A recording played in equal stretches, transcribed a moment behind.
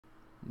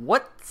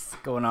What's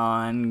going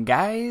on,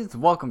 guys?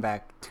 Welcome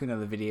back to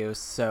another video.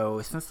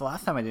 So since the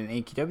last time I did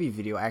an AQW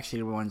video, I actually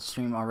did one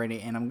stream already,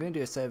 and I'm gonna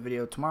do a set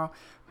video tomorrow,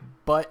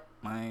 but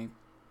the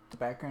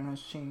background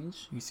has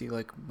changed. You see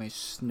like my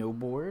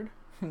snowboard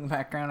in the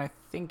background. I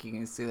think you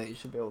can see that. You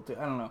should be able to.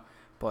 I don't know,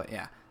 but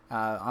yeah,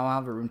 I'll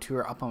have a room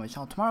tour up on my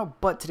channel tomorrow.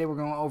 But today we're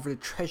going over the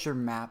treasure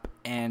map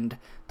and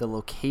the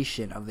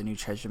location of the new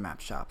treasure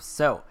map shop.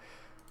 So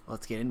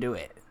let's get into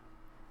it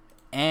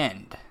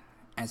and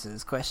answer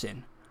this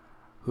question.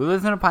 Who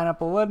lives in a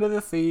pineapple under the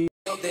sea?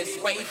 This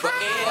way forever.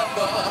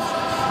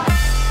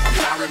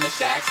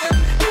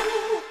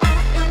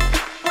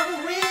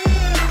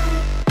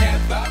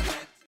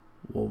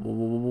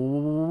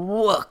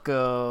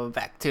 Welcome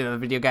back to another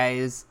video,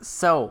 guys.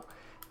 So,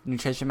 new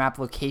treasure map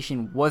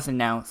location was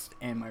announced,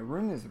 and my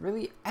room is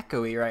really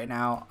echoey right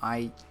now.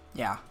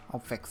 I'll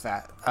fix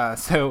that.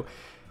 So,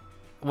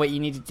 what you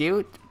need to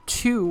do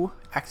to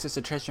access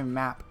the treasure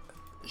map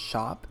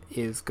shop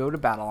is go to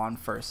Battle On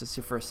first. It's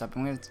your first step.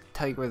 I'm going to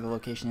tell you where the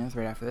location is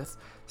right after this.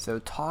 So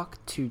talk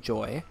to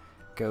Joy,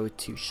 go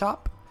to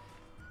shop,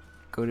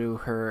 go to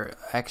her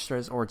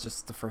extras, or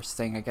just the first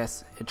thing, I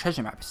guess, a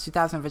treasure map. It's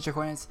 2,000 adventure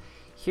coins.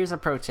 Here's a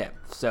pro tip.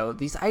 So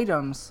these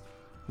items,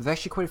 there's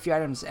actually quite a few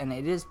items, and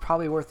it is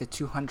probably worth the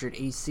 200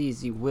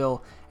 ACs you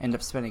will end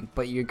up spending,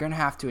 but you're going to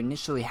have to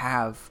initially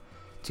have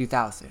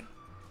 2,000.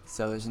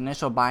 So there's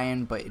initial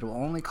buy-in, but it will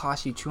only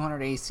cost you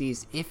 200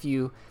 ACs if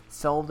you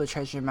sell the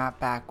treasure map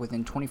back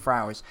within 24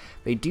 hours.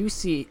 They do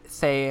say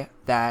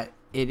that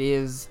it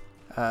is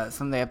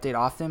something they update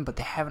often, but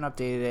they haven't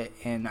updated it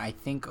in, I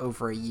think,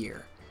 over a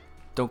year.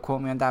 Don't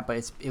quote me on that, but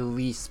it's at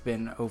least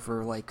been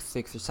over like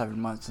 6 or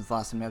 7 months since the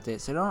last time they updated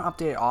it. So they don't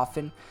update it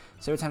often.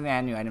 So every time they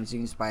add new items, you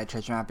can just buy a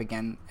treasure map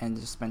again and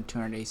just spend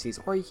 200 ACs,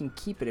 or you can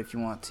keep it if you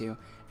want to.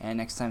 And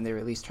next time they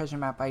release treasure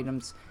map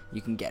items,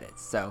 you can get it.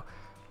 So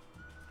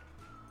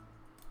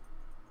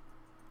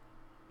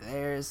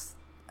there's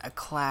a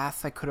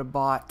class I could have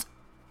bought.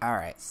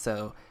 Alright,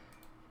 so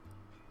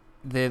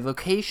the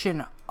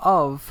location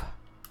of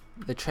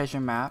the treasure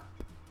map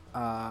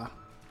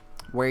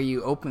where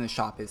you open the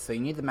shop is, so you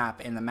need the map,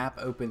 and the map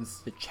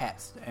opens the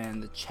chest,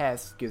 and the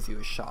chest gives you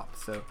a shop.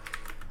 So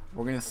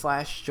we're gonna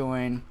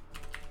 /join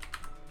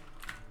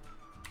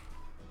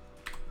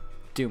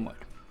Doomwood.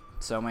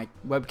 So my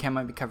webcam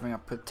might be covering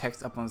up, put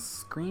text up on the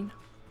screen.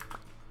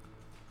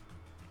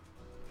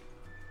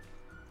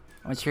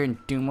 Once you're in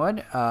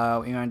Doomwood,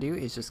 what you want to do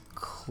is just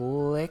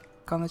click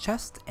on the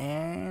chest,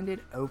 and it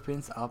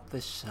opens up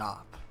the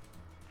shop.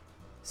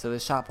 So the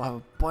shop will have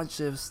a bunch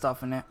of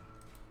stuff in it.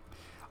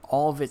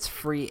 All of it's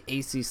free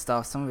AC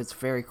stuff. Some of it's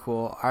very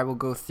cool. I will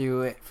go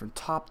through it from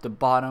top to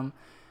bottom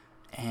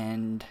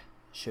and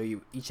show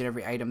you each and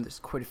every item. There's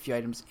quite a few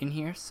items in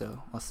here,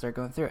 so let's start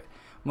going through it.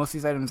 Most of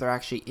these items are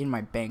actually in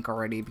my bank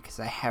already because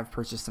I have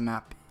purchased the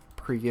map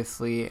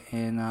previously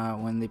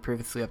when they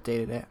previously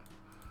updated it.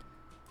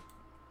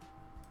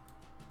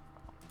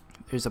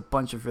 There's a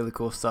bunch of really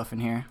cool stuff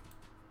in here.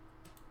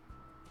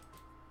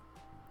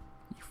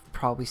 You've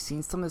probably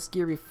seen some of this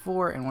gear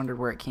before and wondered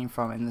where it came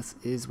from, and this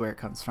is where it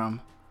comes from.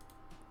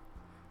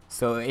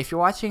 So if you're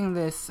watching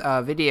this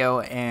video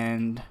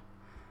and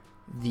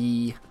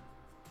the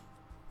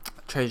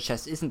treasure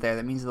chest isn't there,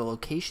 that means the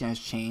location has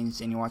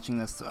changed, and you're watching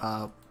this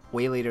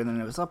way later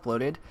than it was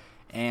uploaded.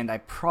 And I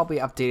probably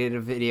updated a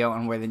video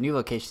on where the new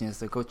location is,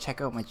 so go check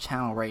out my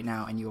channel right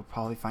now, and you will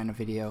probably find a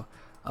video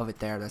of it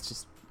there. That's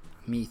just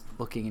me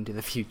looking into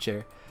the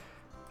future.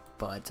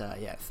 But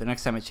yeah, so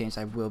next time I change,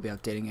 I will be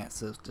updating it,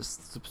 so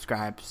just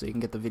subscribe so you can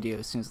get the video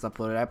as soon as it's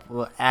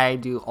uploaded. I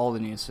do all the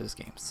news for this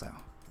game. So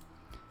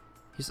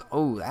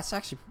oh, that's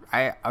actually,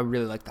 I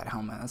really like that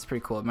helmet. That's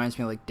pretty cool. It reminds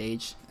me of like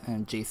Dage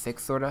and J6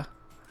 sorta.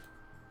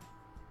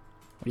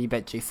 What do you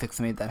bet J6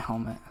 made that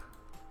helmet?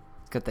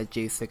 It's got that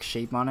J6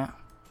 shape on it.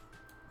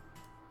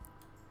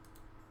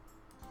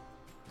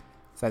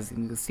 So as you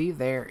can see,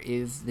 there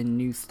is the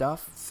new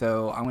stuff.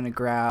 So I'm gonna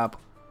grab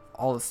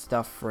all the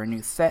stuff for a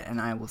new set,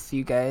 and I will see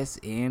you guys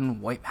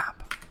in white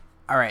map.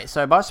 Alright,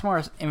 so I bought some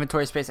more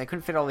inventory space. I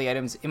couldn't fit all the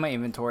items in my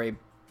inventory,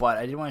 but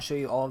I did want to show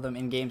you all of them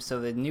in game.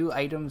 So the new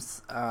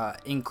items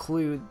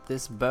include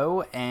this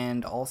bow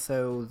and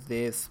also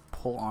this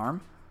pole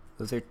arm.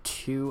 Those are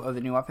two of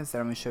the new weapons that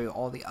I'm going to show you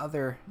all the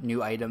other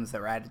new items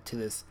that were added to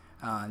this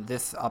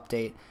this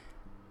update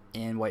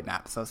in white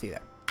map. So I'll see you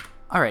there.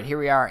 Alright, here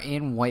we are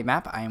in white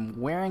map. I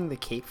am wearing the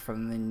cape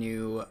from the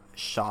new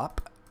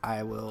shop.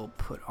 I will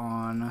put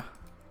on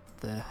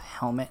the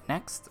helmet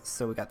next.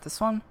 So we got this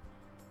one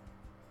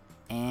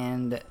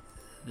and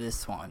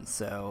this one.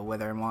 So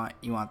whether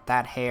you want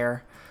that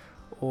hair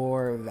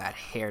or that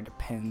hair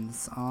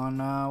depends on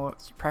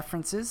what your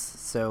preference is.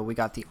 So we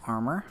got the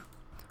armor,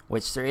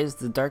 which there is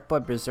the Dark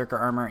Blood Berserker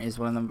armor is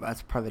one of them.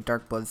 That's part of the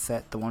Dark Blood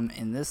set. The one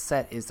in this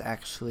set is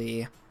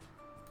actually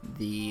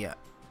the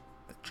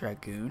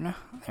Dragoon.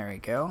 There we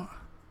go.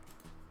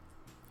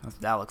 That's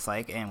what that looks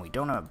like, and we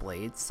don't have a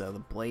blade, so the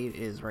blade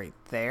is right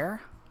there.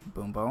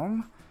 Boom,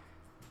 boom.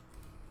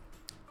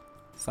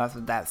 So that's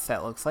what that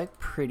set looks like.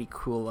 Pretty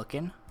cool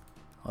looking.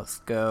 Let's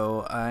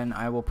go, and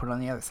I will put on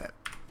the other set.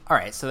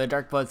 Alright, so the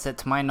Dark Blood set,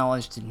 to my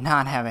knowledge, did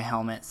not have a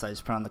helmet, so I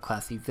just put on the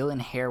classy Villain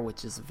Hair,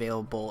 which is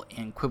available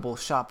in Quibble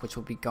Shop, which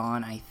will be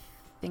gone, I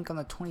think, on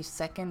the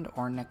 22nd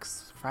or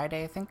next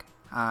Friday, I think.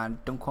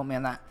 Don't quote me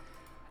on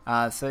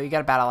that. So you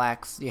got a battle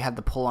axe, you have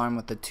the pole arm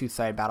with the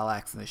two-sided battle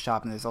axe in the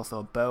shop, and there's also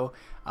a bow.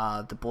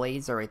 The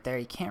blades are right there.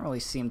 You can't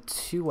really see them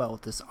too well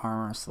with this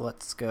armor, so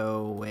let's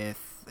go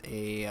with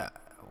a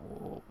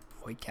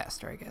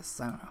Voidcaster, I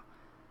guess. I don't know.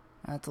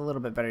 That's a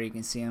little bit better. You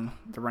can see them.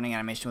 The running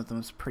animation with them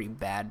is pretty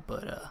bad,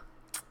 but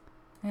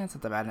yeah, it's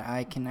not that bad.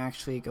 I can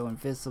actually go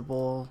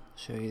invisible.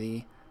 Show you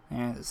the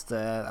that's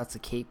the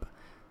cape.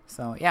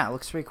 So yeah, it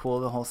looks pretty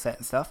cool, the whole set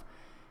and stuff.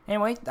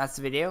 Anyway, that's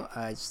the video.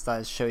 I just thought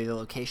I'd show you the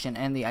location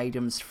and the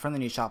items from the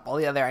new shop. All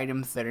the other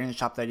items that are in the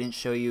shop that I didn't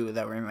show you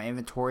that were in my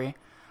inventory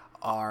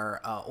are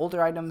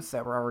older items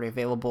that were already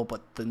available,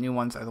 but the new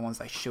ones are the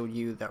ones I showed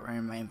you that were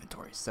in my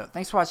inventory. So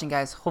thanks for watching,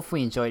 guys.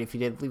 Hopefully you enjoyed. If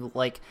you did, leave a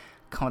like,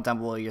 comment down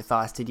below your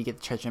thoughts. Did you get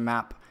the treasure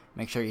map?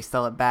 Make sure you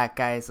sell it back,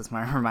 guys. That's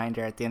my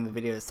reminder at the end of the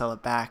video, to sell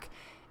it back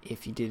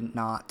if you did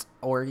not,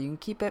 or you can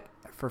keep it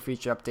for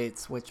future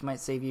updates, which might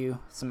save you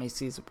some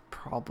ACs.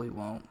 Probably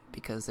won't,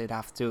 because they'd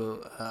have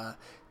to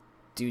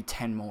do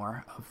 10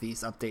 more of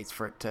these updates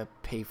for it to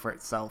pay for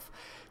itself.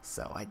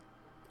 So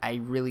I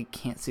really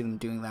can't see them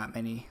doing that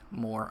many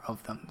more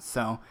of them.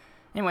 So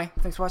anyway,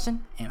 thanks for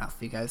watching, and I'll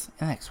see you guys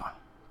in the next one.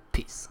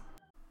 Peace.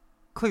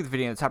 Click the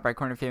video in the top right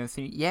corner if you haven't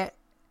seen it yet.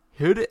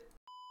 Hit it.